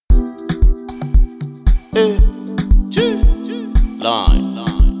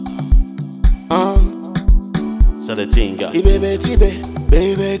Baby tibe,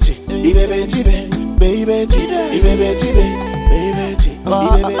 baby ti, baby tibe, baby ti, baby tibe, baby ti,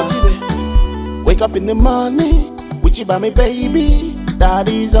 baby tibe. Wake up in the morning with you by me, baby. That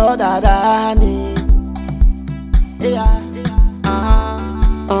is all that I need. Yeah.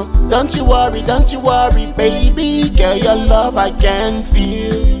 Don't you worry, baby. Girl, your love I can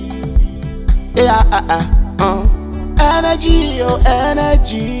feel. Yeah. Energy, oh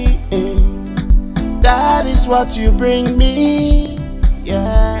energy. That is what you bring me.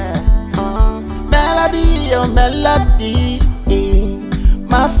 Yeah. Melody, oh melody.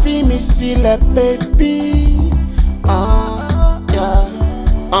 My feel me see like baby. Yeah.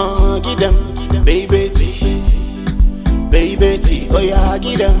 Give them, baby tea. Baby tea, oh yeah,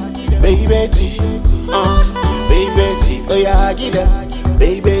 give them, baby tea. Baby tea, oh yeah, give them,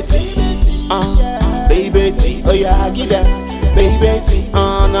 baby tea. Baby tea, oh yeah, give them, baby tea.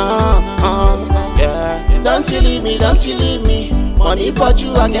 Yeah. Don't you leave me. Money but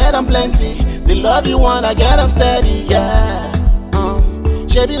you, I get them plenty. The love you want, I get them steady. Yeah.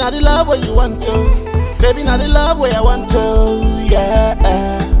 Baby, not the love where you want to. Baby, not the love where I want to. Yeah.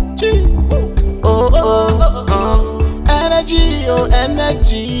 Energy, oh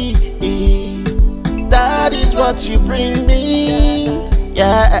energy. That is what you bring me.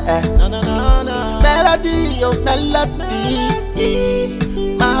 Yeah. Melody, oh melody.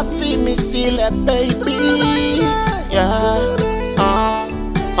 My feel me see like baby. Yeah.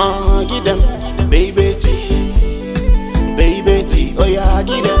 Give them baby tea. Baby tea, oh yeah,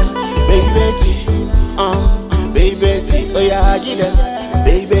 give them baby tea. Baby tea, oh yeah, give them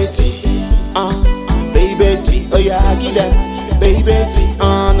baby tea. Baby tea, oh yeah, give them baby tea.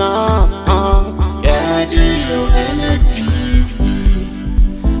 Yeah. Energy, oh energy.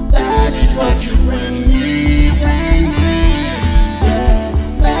 That is what you bring me. Yeah.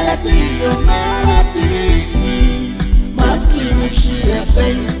 Melody, oh melody. My feelings, she a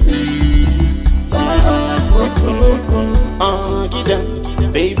baby. Give them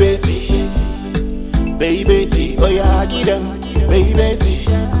baby tea. Baby tea, oh yeah, give them baby tea.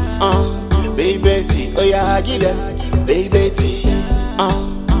 Baby tea, oh yeah, give them baby tea.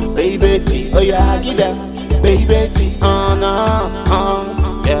 Baby tea, oh yeah, give them baby tea.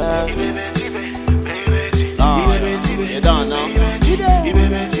 Yeah. You don't know.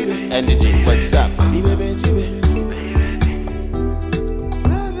 NDG, what's up?